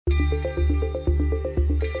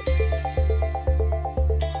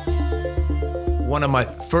one of my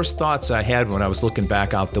first thoughts I had when I was looking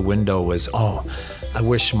back out the window was, I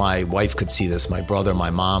wish my wife could see this, my brother, my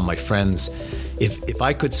mom, my friends. If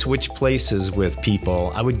I could switch places with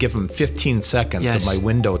people, I would give them 15 seconds of my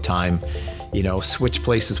window time, switch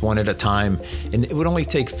places one at a time. And it would only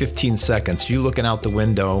take 15 seconds. You looking out the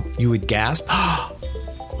window, you would gasp,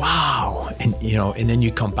 wow. And, and then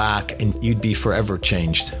you'd come back and you'd be forever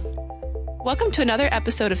changed. Welcome to another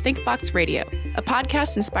episode of ThinkBox Radio, a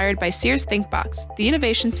podcast inspired by Sears ThinkBox, the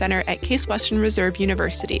innovation center at Case Western Reserve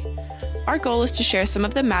University. Our goal is to share some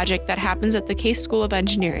of the magic that happens at the Case School of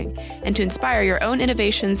Engineering and to inspire your own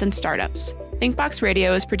innovations and startups. ThinkBox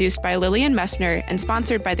Radio is produced by Lillian Messner and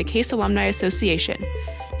sponsored by the Case Alumni Association.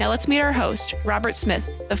 Now let's meet our host, Robert Smith,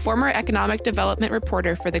 the former economic development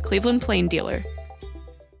reporter for the Cleveland Plain Dealer.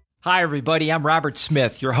 Hi, everybody. I'm Robert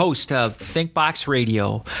Smith, your host of ThinkBox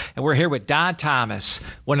Radio, and we're here with Don Thomas,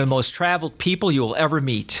 one of the most traveled people you will ever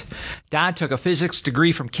meet. Don took a physics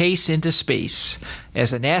degree from Case into space.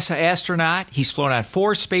 As a NASA astronaut, he's flown on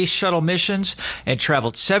 4 space shuttle missions and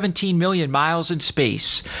traveled 17 million miles in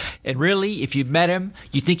space. And really, if you met him,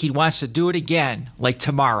 you'd think he wants to do it again, like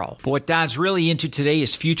tomorrow. But what Don's really into today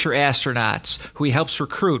is future astronauts, who he helps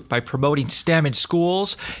recruit by promoting STEM in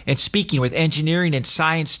schools and speaking with engineering and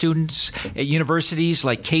science students at universities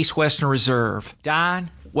like Case Western Reserve.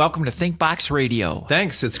 Don, welcome to ThinkBox Radio.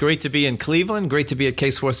 Thanks. It's great to be in Cleveland. Great to be at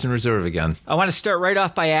Case Western Reserve again. I want to start right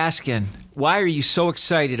off by asking, why are you so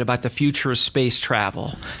excited about the future of space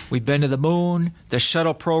travel? We've been to the moon. The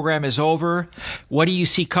shuttle program is over. What do you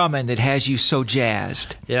see coming that has you so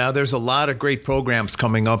jazzed? Yeah, there's a lot of great programs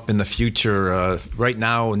coming up in the future. Right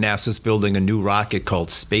now, NASA's building a new rocket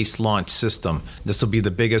called Space Launch System. This will be the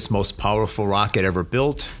biggest, most powerful rocket ever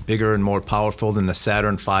built, bigger and more powerful than the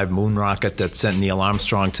Saturn V moon rocket that sent Neil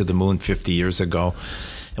Armstrong to the moon 50 years ago.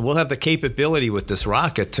 And we'll have the capability with this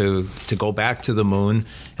rocket to go back to the moon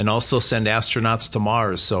and also send astronauts to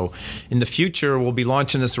Mars. So in the future, we'll be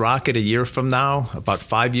launching this rocket a year from now. About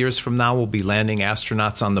 5 years from now, we'll be landing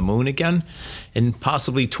astronauts on the moon again. In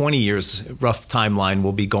possibly 20 years, rough timeline,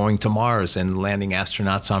 we'll be going to Mars and landing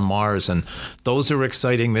astronauts on Mars. And those are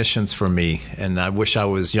exciting missions for me. And I wish I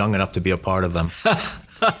was young enough to be a part of them.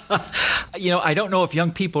 I don't know if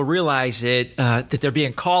young people realize it, that they're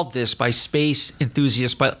being called this by space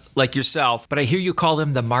enthusiasts like yourself, but I hear you call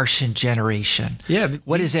them the Martian generation. Yeah.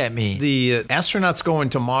 What does that mean? The astronauts going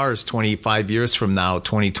to Mars 25 years from now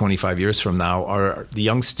are the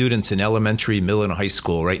young students in elementary, middle, and high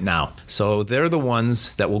school right now. So they're the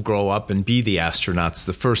ones that will grow up and be the astronauts,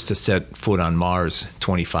 the first to set foot on Mars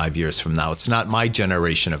 25 years from now. It's not my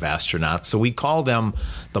generation of astronauts. So we call them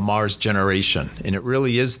the Mars generation. And it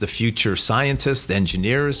really is the future scientists,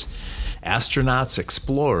 engineers, astronauts,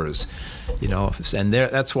 explorers, and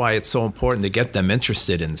that's why it's so important to get them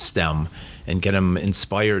interested in STEM and get them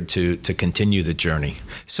inspired to continue the journey.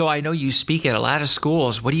 So I know you speak at a lot of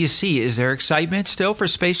schools. What do you see? Is there excitement still for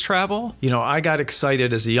space travel? I got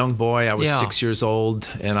excited as a young boy. I was 6 years old,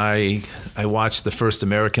 and I watched the first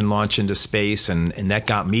American launch into space, and that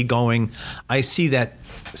got me going. I see that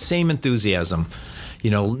same enthusiasm,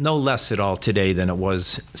 no less at all today than it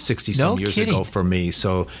was 60-some years ago for me.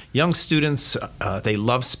 So young students, they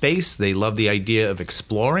love space. They love the idea of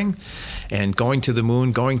exploring and going to the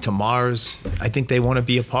moon, going to Mars. I think they want to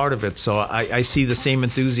be a part of it. So I see the same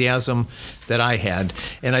enthusiasm that I had.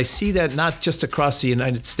 And I see that not just across the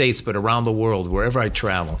United States, but around the world, wherever I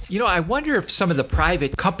travel. I wonder if some of the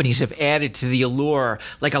private companies have added to the allure.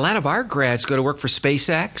 Like a lot of our grads go to work for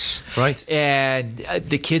SpaceX. Right. And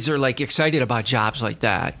the kids are excited about jobs like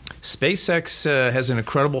that. SpaceX has an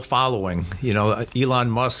incredible following. Elon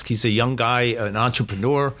Musk, he's a young guy, an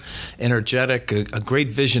entrepreneur, energetic, a great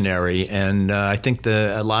visionary. And I think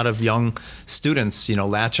a lot of young students,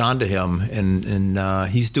 latch onto him. And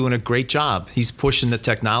he's doing a great job. He's pushing the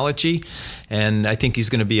technology. And I think he's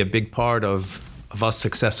going to be a big part of us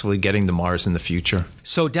successfully getting to Mars in the future.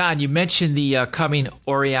 So, Don, you mentioned the coming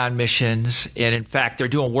Orion missions. And, in fact, they're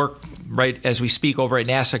doing work right as we speak over at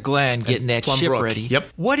NASA Glenn, getting that ship ready. Yep.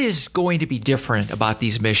 What is going to be different about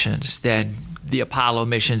these missions than the Apollo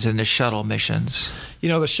missions and the shuttle missions?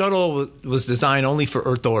 The shuttle was designed only for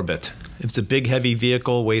Earth orbit. It's a big, heavy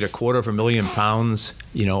vehicle, weighed 250,000 pounds,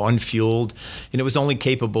 unfueled, and it was only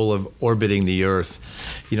capable of orbiting the Earth.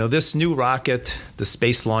 This new rocket, the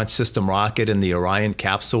Space Launch System rocket and the Orion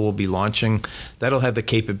capsule will be launching, that'll have the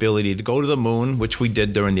capability to go to the moon, which we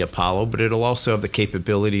did during the Apollo, but it'll also have the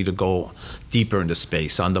capability to go deeper into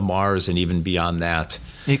space, onto Mars and even beyond that.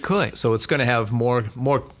 It could. So it's going to have more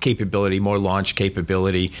capability, more launch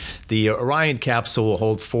capability. The Orion capsule will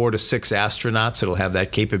hold 4 to 6 astronauts. It'll have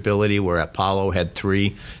that capability where Apollo had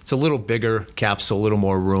 3. It's a little bigger capsule, a little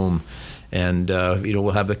more room. And,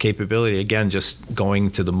 we'll have the capability, again, just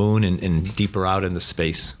going to the moon and deeper out into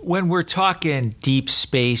space. When we're talking deep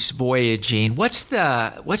space voyaging, what's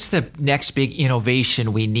the next big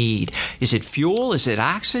innovation we need? Is it fuel? Is it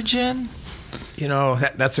oxygen?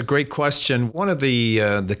 That's a great question. One of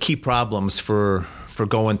the key problems for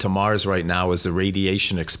going to Mars right now is the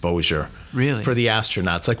radiation exposure. Really? For the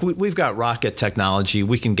astronauts. Like we've got rocket technology.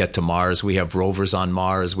 We can get to Mars. We have rovers on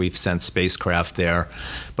Mars. We've sent spacecraft there.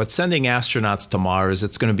 But sending astronauts to Mars,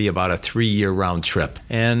 it's going to be about a 3-year round trip.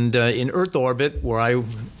 And in Earth orbit, where I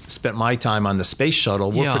spent my time on the space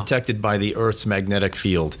shuttle, we're protected by the Earth's magnetic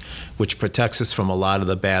field, which protects us from a lot of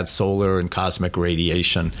the bad solar and cosmic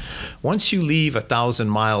radiation. Once you leave 1,000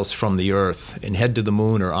 miles from the Earth and head to the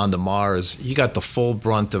moon or onto Mars, you got the full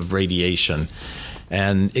brunt of radiation.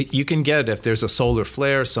 And you can get, if there's a solar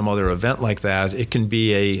flare, some other event like that, it can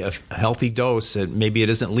be a healthy dose. Maybe it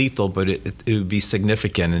isn't lethal, but it would be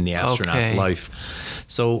significant in the astronaut's life.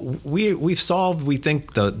 So we've solved, we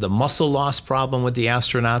think, the muscle loss problem with the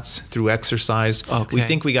astronauts through exercise. Okay. We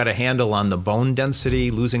think we got a handle on the bone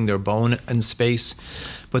density, losing their bone in space.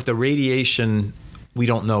 But the radiation, we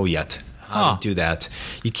don't know yet how to do that.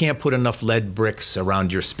 You can't put enough lead bricks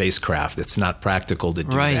around your spacecraft. It's not practical to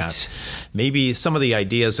do that. Maybe some of the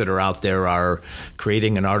ideas that are out there are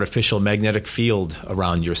creating an artificial magnetic field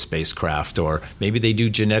around your spacecraft, or maybe they do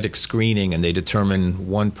genetic screening and they determine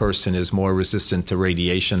one person is more resistant to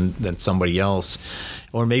radiation than somebody else.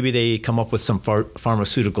 Or maybe they come up with some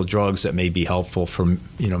pharmaceutical drugs that may be helpful for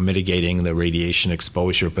mitigating the radiation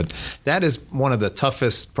exposure. But that is one of the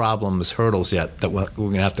toughest hurdles yet that we're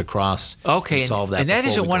going to have to cross. Okay, and solve that. And that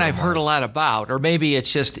isn't one I've heard a lot about, or maybe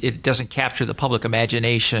it's just it doesn't capture the public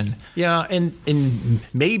imagination. Yeah, and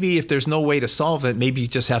maybe if there's no way to solve it, maybe you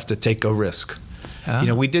just have to take a risk.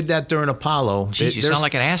 We did that during Apollo. Geez, you sound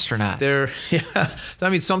like an astronaut. I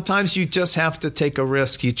mean, sometimes you just have to take a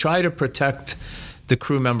risk. You try to protect the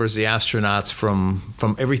crew members, the astronauts,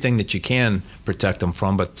 from everything that you can protect them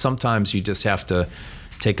from, but sometimes you just have to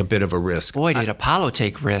take a bit of a risk. Boy, did Apollo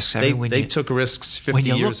take risks. They took risks 50 years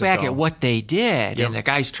ago. When you look back at what they did, and the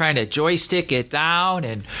guy's trying to joystick it down,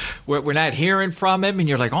 and we're not hearing from him, and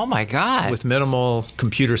you're like, oh my God. With minimal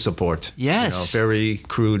computer support. Yes. Very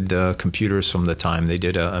crude computers from the time. They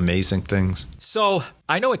did amazing things. So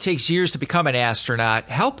I know it takes years to become an astronaut.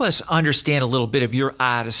 Help us understand a little bit of your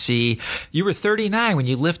odyssey. You were 39 when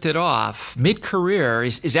you lifted off. Mid-career,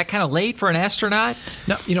 is that kind of late for an astronaut?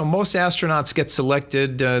 No, most astronauts get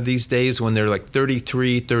selected these days when they're like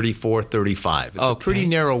 33, 34, 35. It's a pretty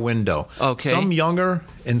narrow window. Okay. Some younger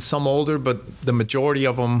and some older, but the majority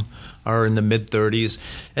of them are in the mid-30s.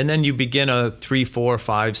 And then you begin a 3, 4,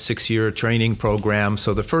 5, 6-year training program.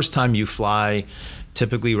 So the first time you fly,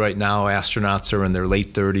 typically right now, astronauts are in their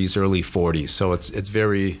late 30s, early 40s. So it's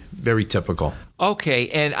very, very typical. Okay,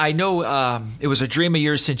 and I know it was a dream of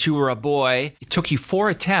yours since you were a boy. It took you 4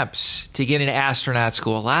 attempts to get into astronaut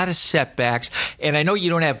school, a lot of setbacks. And I know you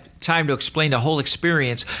don't have time to explain the whole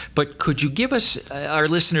experience, but could you give us, our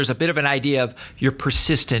listeners, a bit of an idea of your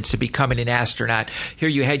persistence to becoming an astronaut? Here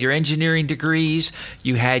you had your engineering degrees,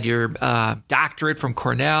 you had your doctorate from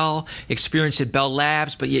Cornell, experience at Bell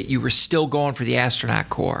Labs, but yet you were still going for the astronaut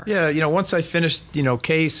corps. Yeah, once I finished,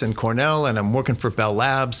 Case and Cornell, and I'm working for Bell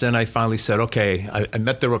Labs, then I finally said, okay, I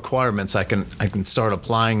met the requirements. I can start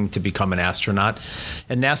applying to become an astronaut.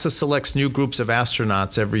 And NASA selects new groups of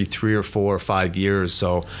astronauts every 3 or 4 or 5 years.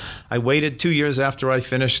 So I waited 2 years after I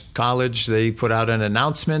finished college. They put out an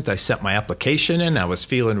announcement. I sent my application in. I was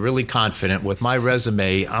feeling really confident with my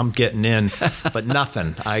resume. I'm getting in, but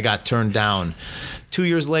nothing. I got turned down. 2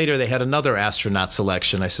 years later, they had another astronaut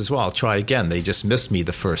selection. I says, well, I'll try again. They just missed me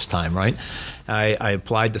the first time, right? I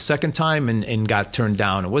applied the second time and got turned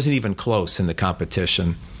down. It wasn't even close in the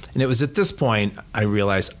competition. And it was at this point I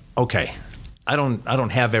realized, okay, I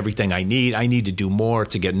don't have everything I need. I need to do more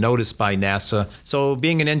to get noticed by NASA. So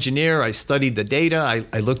being an engineer, I studied the data.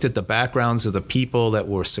 I looked at the backgrounds of the people that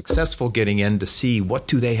were successful getting in to see what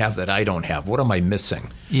do they have that I don't have? What am I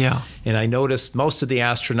missing? Yeah. And I noticed most of the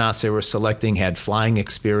astronauts they were selecting had flying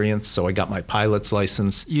experience, so I got my pilot's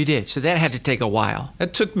license. You did. So that had to take a while.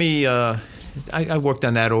 It took me, I worked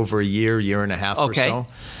on that over a year and a half or so.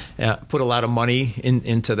 Put a lot of money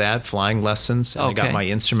into that, flying lessons, and I got my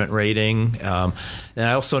instrument rating. And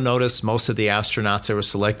I also noticed most of the astronauts I was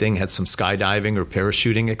selecting had some skydiving or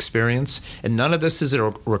parachuting experience. And none of this is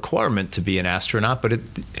a requirement to be an astronaut, but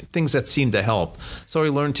things that seem to help. So I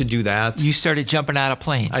learned to do that. You started jumping out of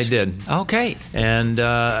planes. I did. Okay. And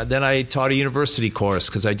then I taught a university course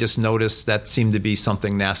because I just noticed that seemed to be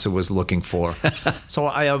something NASA was looking for. So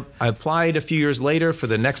I applied a few years later for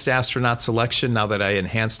the next astronaut selection now that I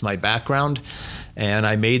enhanced my background. And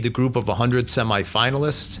I made the group of 100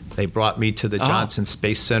 semifinalists. They brought me to the Johnson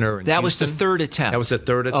Space Center in That Houston. was the third attempt. That was the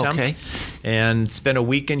third attempt. Okay. And spent a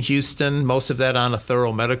week in Houston, most of that on a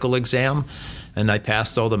thorough medical exam. And I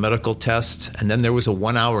passed all the medical tests. And then there was a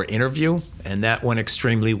 1-hour interview, and that went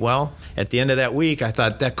extremely well. At the end of that week, I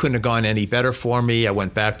thought that couldn't have gone any better for me. I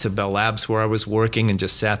went back to Bell Labs where I was working and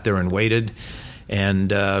just sat there and waited.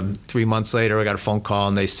 And 3 months later, I got a phone call,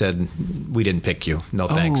 and they said, "We didn't pick you. No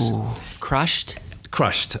thanks." Oh, crushed?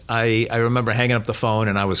 Crushed. I remember hanging up the phone,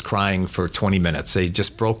 and I was crying for 20 minutes. They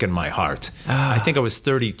just broken my heart. I think I was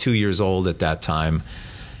 32 years old at that time.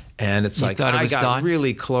 And it's like, I got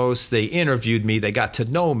really close. They interviewed me. They got to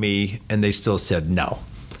know me, and they still said no.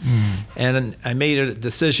 And I made a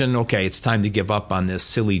decision, okay, it's time to give up on this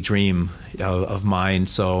silly dream of mine.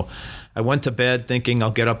 So I went to bed thinking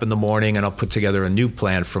I'll get up in the morning and I'll put together a new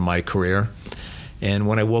plan for my career. And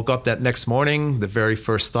when I woke up that next morning, the very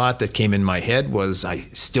first thought that came in my head was, I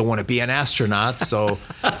still want to be an astronaut. So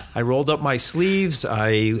I rolled up my sleeves.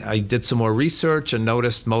 I did some more research and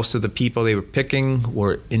noticed most of the people they were picking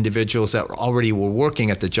were individuals that already were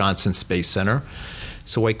working at the Johnson Space Center.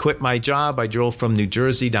 So I quit my job. I drove from New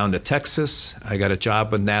Jersey down to Texas. I got a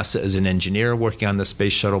job with NASA as an engineer working on the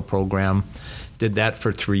Space Shuttle program. Did that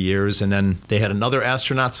for 3 years, and then they had another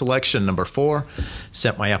astronaut selection, number 4.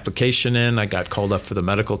 Sent my application in. I got called up for the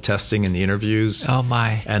medical testing and the interviews. Oh,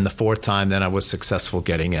 my. And the 4th time, then I was successful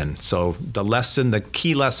getting in. So the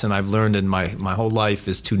key lesson I've learned in my whole life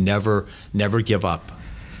is to never give up.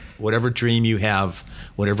 Whatever dream you have,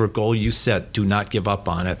 whatever goal you set, do not give up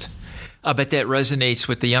on it. I bet that resonates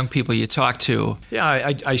with the young people you talk to.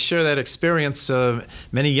 Yeah, I share that experience.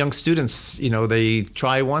 Many young students, they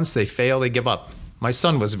try once, they fail, they give up. My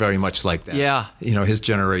son was very much like that. Yeah. His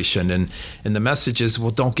generation. And the message is,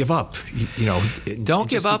 well, don't give up. Don't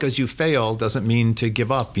give up. Just because you fail doesn't mean to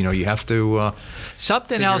give up. You have to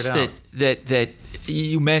Something else that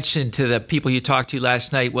you mentioned to the people you talked to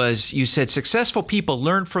last night was you said successful people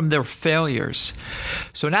learn from their failures.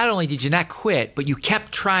 So not only did you not quit, but you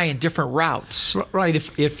kept trying different routes. Right.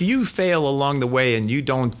 If you fail along the way and you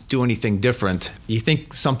don't do anything different, you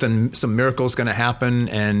think some miracle is going to happen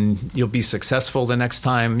and you'll be successful the next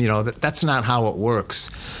time. That's not how it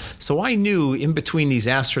works. So I knew in between these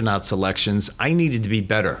astronaut selections, I needed to be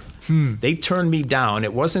better. They turned me down.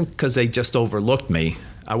 It wasn't because they just overlooked me.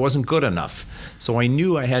 I wasn't good enough. So I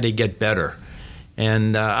knew I had to get better.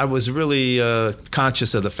 And I was really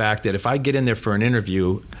conscious of the fact that if I get in there for an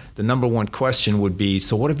interview, the number one question would be,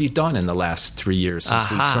 so what have you done in the last 3 years since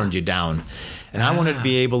we turned you down? And I wanted to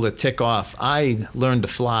be able to tick off, I learned to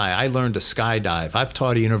fly, I learned to skydive, I've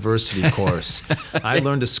taught a university course, I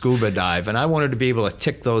learned to scuba dive, and I wanted to be able to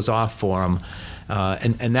tick those off for them.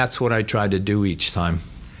 And that's what I tried to do each time.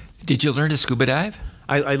 Did you learn to scuba dive?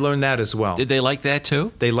 I learned that as well. Did they like that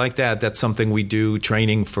too? They like that. That's something we do,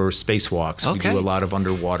 training for spacewalks. Okay. We do a lot of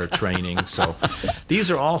underwater training. So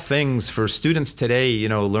these are all things for students today,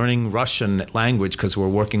 learning Russian language because we're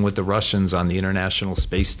working with the Russians on the International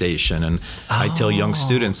Space Station. And I tell young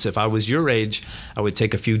students, if I was your age, I would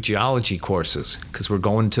take a few geology courses because we're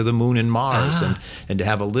going to the moon and Mars and to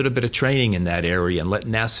have a little bit of training in that area and let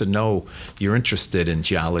NASA know you're interested in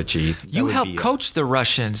geology. You helped coach the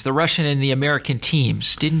Russian and the American teams,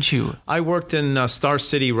 didn't you? I worked in Star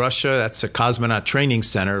City, Russia. That's a cosmonaut training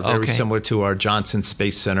center, very similar to our Johnson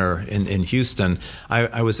Space Center in Houston.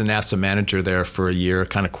 I was a NASA manager there for a year,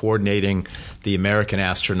 kind of coordinating the American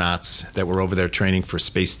astronauts that were over there training for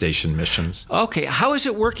space station missions. Okay. How is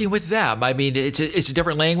it working with them? I mean, it's a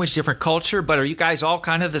different language, different culture, but are you guys all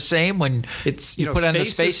kind of the same when you put on the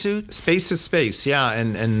spacesuit? Space is space, yeah.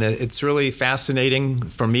 And it's really fascinating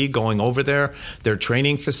for me going over there. Their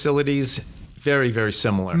training facilities, very, very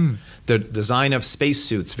similar. The design of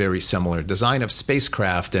spacesuits, very similar. Design of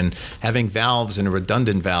spacecraft and having valves and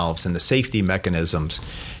redundant valves and the safety mechanisms.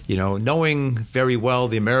 Knowing very well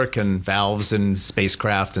the American valves and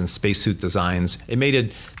spacecraft and spacesuit designs, it made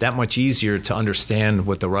it that much easier to understand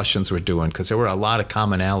what the Russians were doing because there were a lot of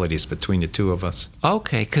commonalities between the two of us.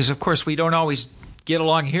 Okay, because of course we don't always get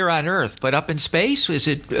along here on Earth, but up in space, is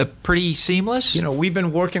it pretty seamless? We've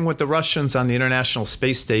been working with the Russians on the International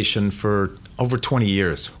Space Station for over 20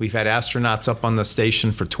 years. We've had astronauts up on the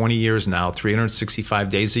station for 20 years now, 365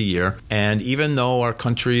 days a year. And even though our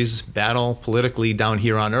countries battle politically down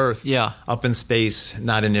here on Earth, up in space,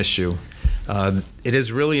 not an issue. It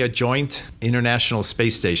is really a joint international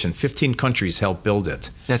space station. 15 countries help build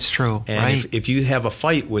it. That's true. And right. if you have a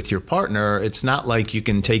fight with your partner, it's not like you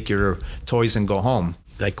can take your toys and go home.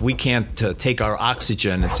 Like, we can't take our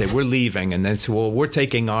oxygen and say we're leaving and then say, well, we're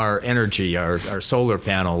taking our energy, our solar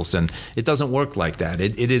panels, and it doesn't work like that.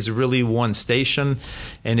 It is really one station,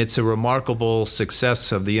 and it's a remarkable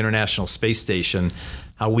success of the International Space Station,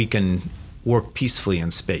 how we can work peacefully in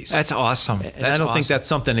space. That's awesome. And I don't think that's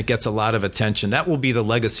something that gets a lot of attention. That will be the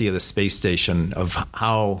legacy of the space station, of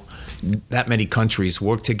how that many countries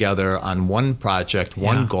work together on one project,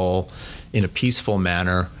 one goal, in a peaceful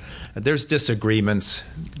manner. There's disagreements,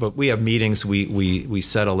 but we have meetings. We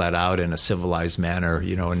settle that out in a civilized manner.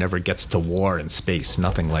 It never gets to war in space.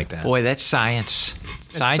 Nothing like that. Boy, that's science.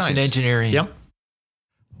 Science and engineering. Yep.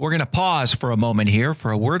 We're going to pause for a moment here for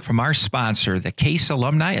a word from our sponsor, the Case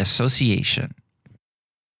Alumni Association.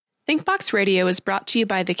 ThinkBox Radio is brought to you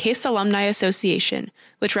by the Case Alumni Association,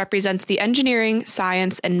 which represents the engineering,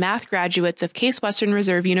 science, and math graduates of Case Western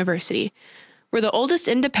Reserve University. We're the oldest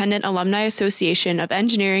independent alumni association of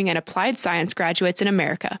engineering and applied science graduates in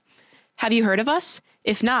America. Have you heard of us?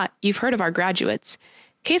 If not, you've heard of our graduates.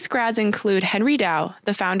 Case grads include Henry Dow,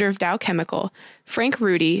 the founder of Dow Chemical, Frank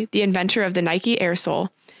Rudy, the inventor of the Nike Airsole,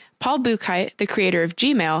 Paul Buchheit, the creator of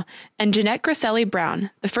Gmail, and Jeanette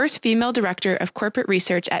Grasselli-Brown, the first female director of corporate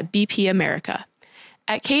research at BP America.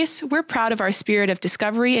 At Case, we're proud of our spirit of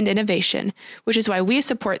discovery and innovation, which is why we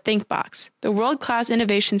support ThinkBox, the world-class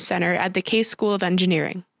innovation center at the Case School of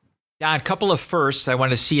Engineering. Don, a couple of firsts. I want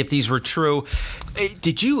to see if these were true.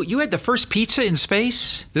 Did you had the first pizza in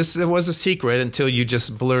space? This was a secret until you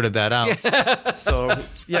just blurted that out. So,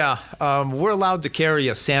 we're allowed to carry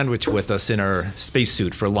a sandwich with us in our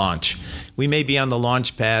spacesuit for launch. We may be on the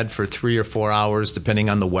launch pad for 3 or 4 hours, depending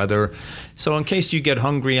on the weather. So in case you get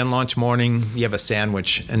hungry on launch morning, you have a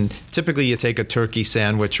sandwich. And typically you take a turkey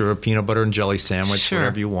sandwich or a peanut butter and jelly sandwich,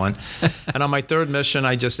 whatever you want. And on my third mission,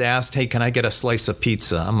 I just asked, hey, can I get a slice of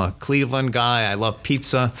pizza? I'm a Cleveland guy. I love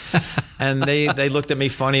pizza. And they looked at me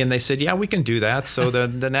funny and they said, yeah, we can do that. So the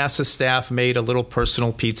NASA staff made a little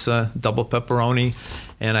personal pizza, double pepperoni.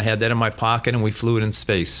 And I had that in my pocket, and we flew it in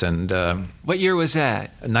space. And what year was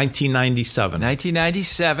that? 1997.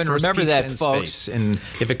 1997. First Remember pizza that, in folks. Space. And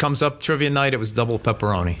if it comes up trivia night, it was double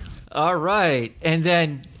pepperoni. All right. And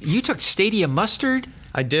then you took stadium mustard?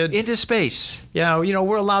 I did. Into space. Yeah,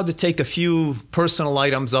 we're allowed to take a few personal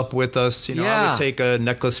items up with us. I would take a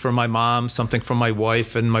necklace for my mom, something for my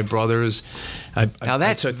wife and my brothers. Now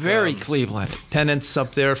that's took, very Cleveland. Pennants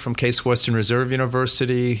up there from Case Western Reserve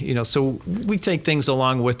University. So we take things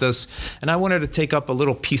along with us. And I wanted to take up a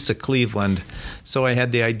little piece of Cleveland. So I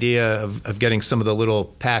had the idea of getting some of the little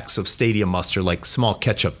packs of stadium mustard, like small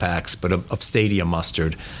ketchup packs, but of stadium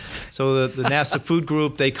mustard. So the NASA Food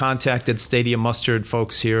Group, they contacted Stadium Mustard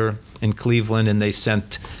folks here in Cleveland, and they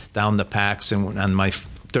sent down the packs. And on my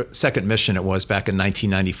second mission, it was back in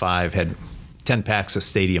 1995, had 10 packs of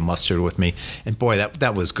Stadium Mustard with me. And boy,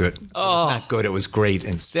 that was good. It was not good. It was great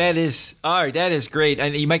in space. That is, all right, that is great.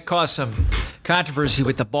 And you might cause some controversy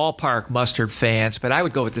with the ballpark mustard fans, but I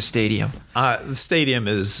would go with the stadium. The stadium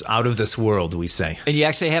is out of this world, we say. And you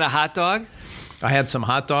actually had a hot dog? I had some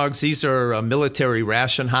hot dogs. These are military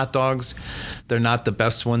ration hot dogs. They're not the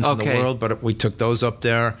best ones in the world, but we took those up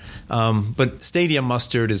there. But stadium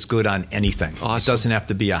mustard is good on anything. Awesome. It doesn't have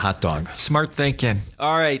to be a hot dog. Smart thinking.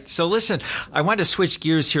 All right. So listen, I want to switch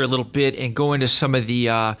gears here a little bit and go into some of the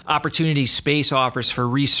opportunities space offers for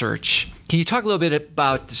research. Can you talk a little bit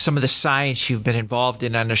about some of the science you've been involved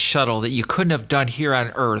in on a shuttle that you couldn't have done here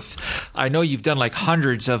on Earth? I know you've done like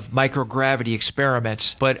hundreds of microgravity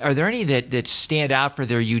experiments, but are there any that stand out for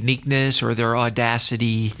their uniqueness or their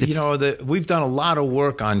audacity? We've done a lot of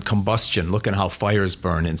work on combustion, looking how fires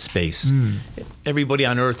burn in space. Everybody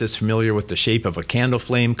on Earth is familiar with the shape of a candle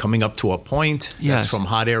flame coming up to a point. Yes. That's from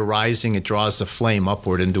hot air rising. It draws the flame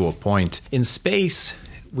upward into a point. In space,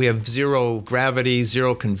 we have zero gravity,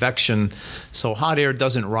 zero convection, so hot air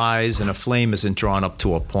doesn't rise and a flame isn't drawn up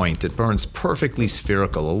to a point. It burns perfectly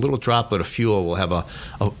spherical. A little droplet of fuel will have a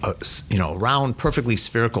round, perfectly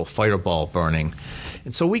spherical fireball burning.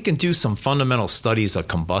 And so we can do some fundamental studies of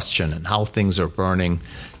combustion and how things are burning,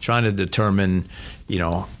 trying to determine,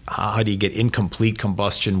 how do you get incomplete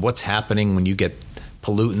combustion, what's happening when you get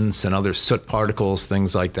pollutants and other soot particles,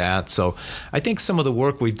 things like that. So I think some of the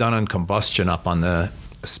work we've done on combustion up on the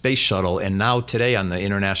space shuttle and now today on the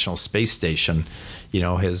International Space Station,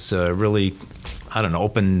 has really,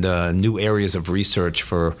 opened new areas of research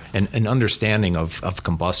for an understanding of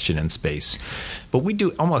combustion in space. But we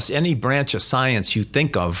do almost any branch of science you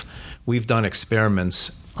think of, we've done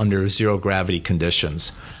experiments under zero gravity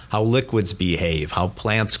conditions. How liquids behave, how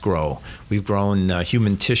plants grow. We've grown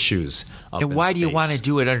human tissues up And why in do you space. want to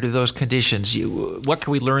do it under those conditions? What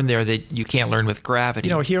can we learn there that you can't learn with gravity?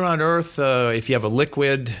 Here on Earth, if you have a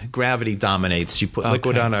liquid, gravity dominates. You put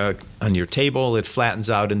liquid on your table, it flattens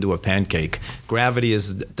out into a pancake. Gravity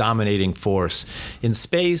is the dominating force. In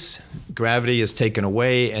space, gravity is taken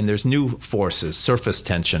away, and there's new forces, surface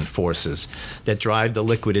tension forces, that drive the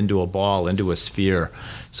liquid into a ball, into a sphere.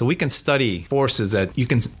 So we can study forces that you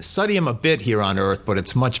can study them a bit here on Earth, but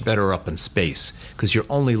it's much better up in space because you're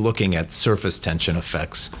only looking at surface tension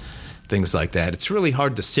effects, things like that. It's really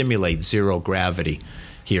hard to simulate zero gravity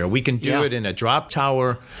here. We can do it in a drop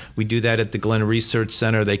tower. We do that at the Glenn Research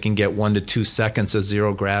Center. They can get 1 to 2 seconds of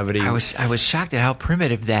zero gravity. I was shocked at how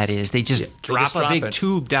primitive that is. They just drop a big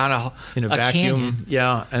tube down in a vacuum. Canyon.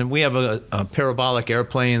 Yeah, and we have a parabolic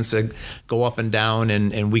airplanes that go up and down,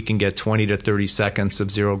 and we can get 20 to 30 seconds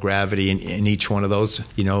of zero gravity in each one of those,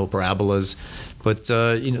 parabolas. But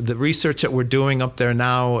the research that we're doing up there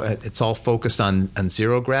now, it's all focused on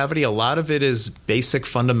zero gravity. A lot of it is basic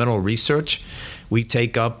fundamental research. We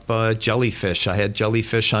take up jellyfish. I had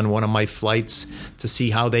jellyfish on one of my flights to see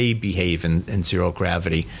how they behave in zero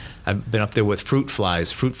gravity. I've been up there with fruit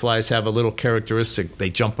flies. Fruit flies have a little characteristic. They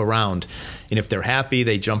jump around. And if they're happy,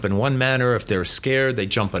 they jump in one manner. If they're scared, they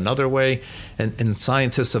jump another way. And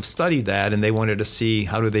scientists have studied that, and they wanted to see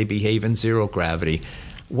how do they behave in zero gravity.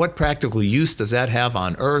 What practical use does that have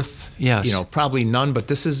on Earth? Yes. Probably none, but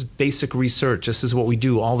this is basic research. This is what we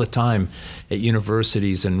do all the time at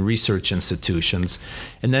universities and research institutions.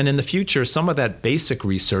 And then in the future, some of that basic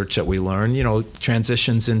research that we learn,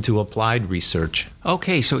 transitions into applied research.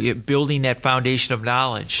 Okay, so you're building that foundation of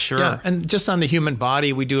knowledge. Sure. Yeah, and just on the human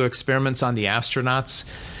body, we do experiments on the astronauts.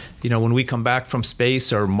 When we come back from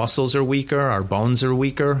space, our muscles are weaker, our bones are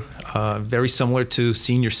weaker, very similar to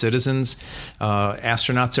senior citizens.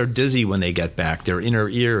 Astronauts are dizzy when they get back. Their inner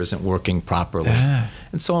ear isn't working properly.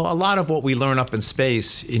 And so a lot of what we learn up in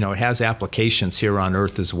space, it has applications here on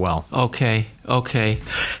Earth as well. Okay.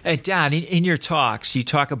 And Don, in your talks, you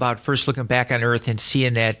talk about first looking back on Earth and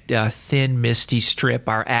seeing that thin, misty strip,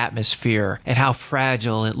 our atmosphere, and how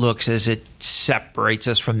fragile it looks as it separates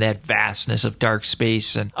us from that vastness of dark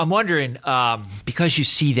space. And I'm wondering, because you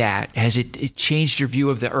see that, has it changed your view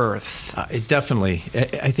of the Earth? It definitely.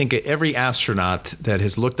 I think every astronaut that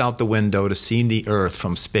has looked out the window to see the Earth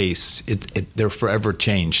from space, they're forever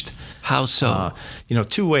changed. How so?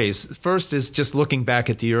 2 ways. First is just looking back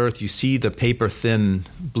at the Earth, you see the paper-thin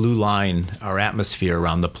blue line, our atmosphere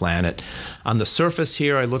around the planet. On the surface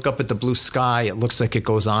here, I look up at the blue sky. It looks like it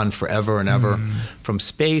goes on forever and ever. From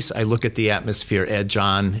space, I look at the atmosphere edge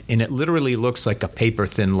on, and it literally looks like a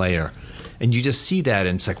paper-thin layer. And you just see that,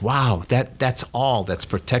 and it's like, wow, that's all that's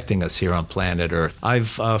protecting us here on planet Earth. I've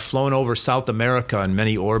flown over South America in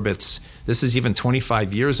many orbits. This is even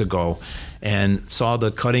 25 years ago, and saw the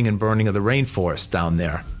cutting and burning of the rainforest down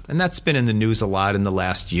there. And that's been in the news a lot in the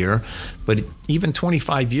last year. But even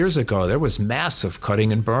 25 years ago, there was massive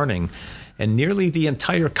cutting and burning. And nearly the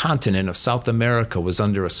entire continent of South America was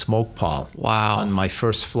under a smoke pall. Wow. On my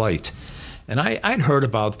first flight. And I'd heard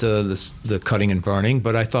about the cutting and burning,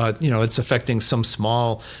 but I thought, it's affecting some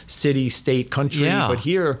small city, state, country. Yeah. But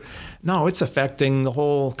here, no, it's affecting the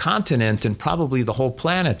whole continent and probably the whole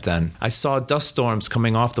planet then. I saw dust storms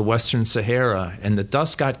coming off the Western Sahara, and the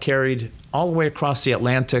dust got carried all the way across the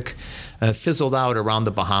Atlantic, fizzled out around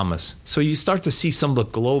the Bahamas. So you start to see some of the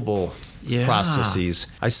global processes.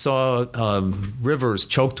 I saw rivers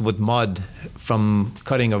choked with mud from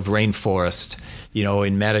cutting of rainforest,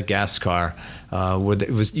 in Madagascar, where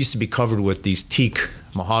it used to be covered with these teak,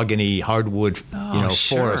 mahogany, hardwood,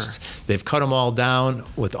 forests. They've cut them all down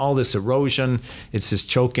with all this erosion. It's just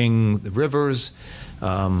choking the rivers.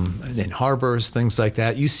 In harbors, things like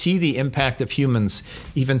that. You see the impact of humans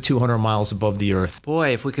even 200 miles above the Earth.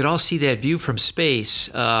 Boy, if we could all see that view from space,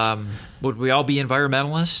 would we all be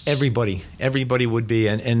environmentalists? Everybody would be.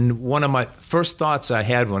 And one of my first thoughts I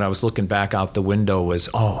had when I was looking back out the window was,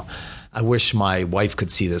 I wish my wife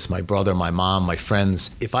could see this, my brother, my mom, my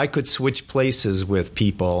friends. If I could switch places with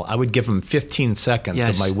people, I would give them 15 seconds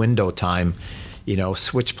of my window time.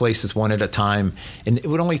 Switch places one at a time. And it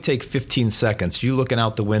would only take 15 seconds. You looking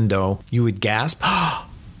out the window, you would gasp,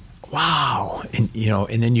 wow.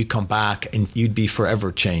 and then you come back and you'd be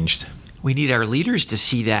forever changed. We need our leaders to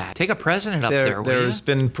see that. Take a president up there. There's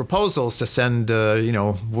been proposals to send,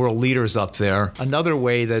 world leaders up there. Another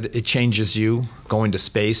way that it changes you going to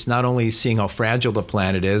space, not only seeing how fragile the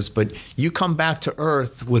planet is, but you come back to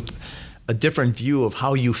Earth with a different view of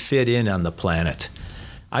how you fit in on the planet.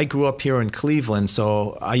 I grew up here in Cleveland,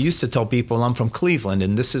 so I used to tell people I'm from Cleveland,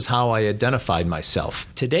 and this is how I identified myself.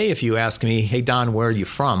 Today, if you ask me, hey, Don, where are you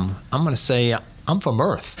from? I'm going to say, I'm from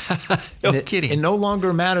Earth. No kidding. It no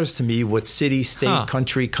longer matters to me what city, state,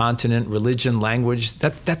 country, continent, religion, language.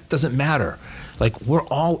 That doesn't matter. Like, we're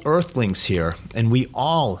all Earthlings here, and we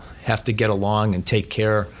all have to get along and take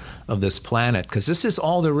care of this planet, because this is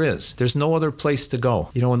all there is. There's no other place to go.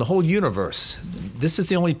 In the whole universe, this is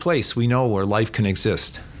the only place we know where life can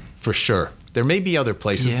exist, for sure. There may be other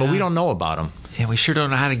places, but we don't know about them. Yeah, we sure don't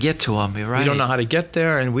know how to get to them, right? We don't know how to get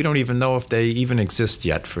there, and we don't even know if they even exist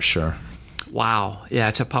yet, for sure. Wow. Yeah,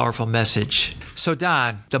 it's a powerful message. So,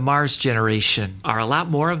 Don, the Mars generation, are a lot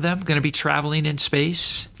more of them going to be traveling in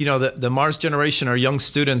space? The Mars generation, our young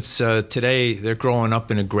students today, they're growing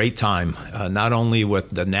up in a great time, not only with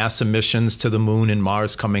the NASA missions to the moon and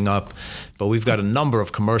Mars coming up, but we've got a number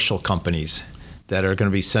of commercial companies that are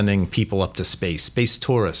going to be sending people up to space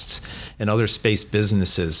tourists and other space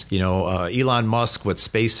businesses. Elon Musk with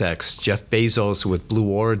SpaceX, Jeff Bezos with Blue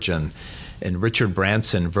Origin, and Richard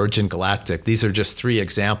Branson, Virgin Galactic. These are just 3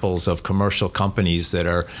 examples of commercial companies that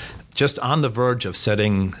are just on the verge of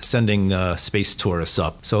sending space tourists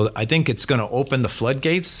up. So I think it's going to open the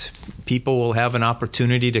floodgates. People will have an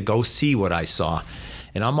opportunity to go see what I saw.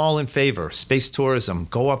 And I'm all in favor. Space tourism,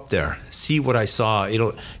 go up there, see what I saw.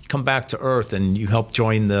 It'll come back to Earth, and you help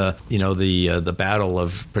join the battle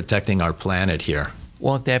of protecting our planet here.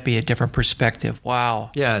 Won't that be a different perspective? Wow.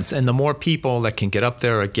 Yeah, and the more people that can get up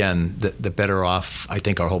there, again, the better off I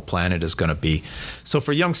think our whole planet is going to be. So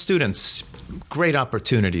for young students, great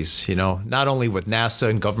opportunities, not only with NASA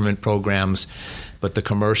and government programs, but the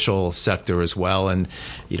commercial sector as well. And,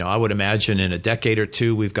 I would imagine in a decade or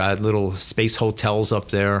two, we've got little space hotels up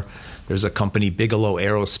there. There's a company, Bigelow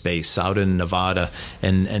Aerospace, out in Nevada,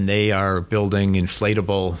 and they are building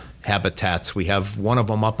inflatable habitats. We have one of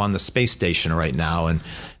them up on the space station right now, and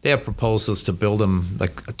they have proposals to build them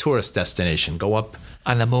like a tourist destination. Go up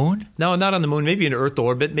on the moon? No, not on the moon. Maybe in Earth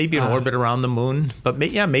orbit. Maybe an orbit around the moon. But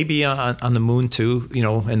maybe on the moon too.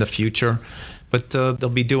 In the future. But they'll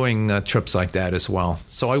be doing trips like that as well.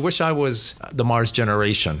 So I wish I was the Mars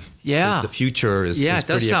generation. Yeah. The future is pretty exciting.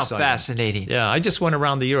 Yeah, it does sound fascinating. Yeah, I just went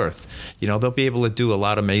around the Earth. They'll be able to do a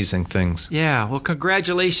lot of amazing things. Yeah, well,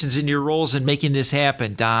 congratulations in your roles in making this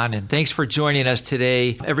happen, Don. And thanks for joining us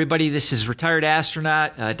today. Everybody, this is retired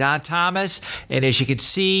astronaut Don Thomas. And as you can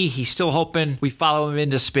see, he's still hoping we follow him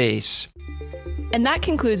into space. And that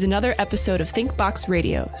concludes another episode of ThinkBox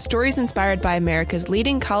Radio, stories inspired by America's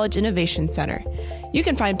leading college innovation center. You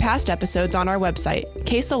can find past episodes on our website,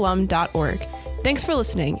 casealum.org. Thanks for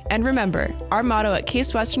listening, and remember, our motto at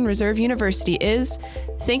Case Western Reserve University is,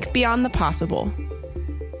 Think Beyond the Possible.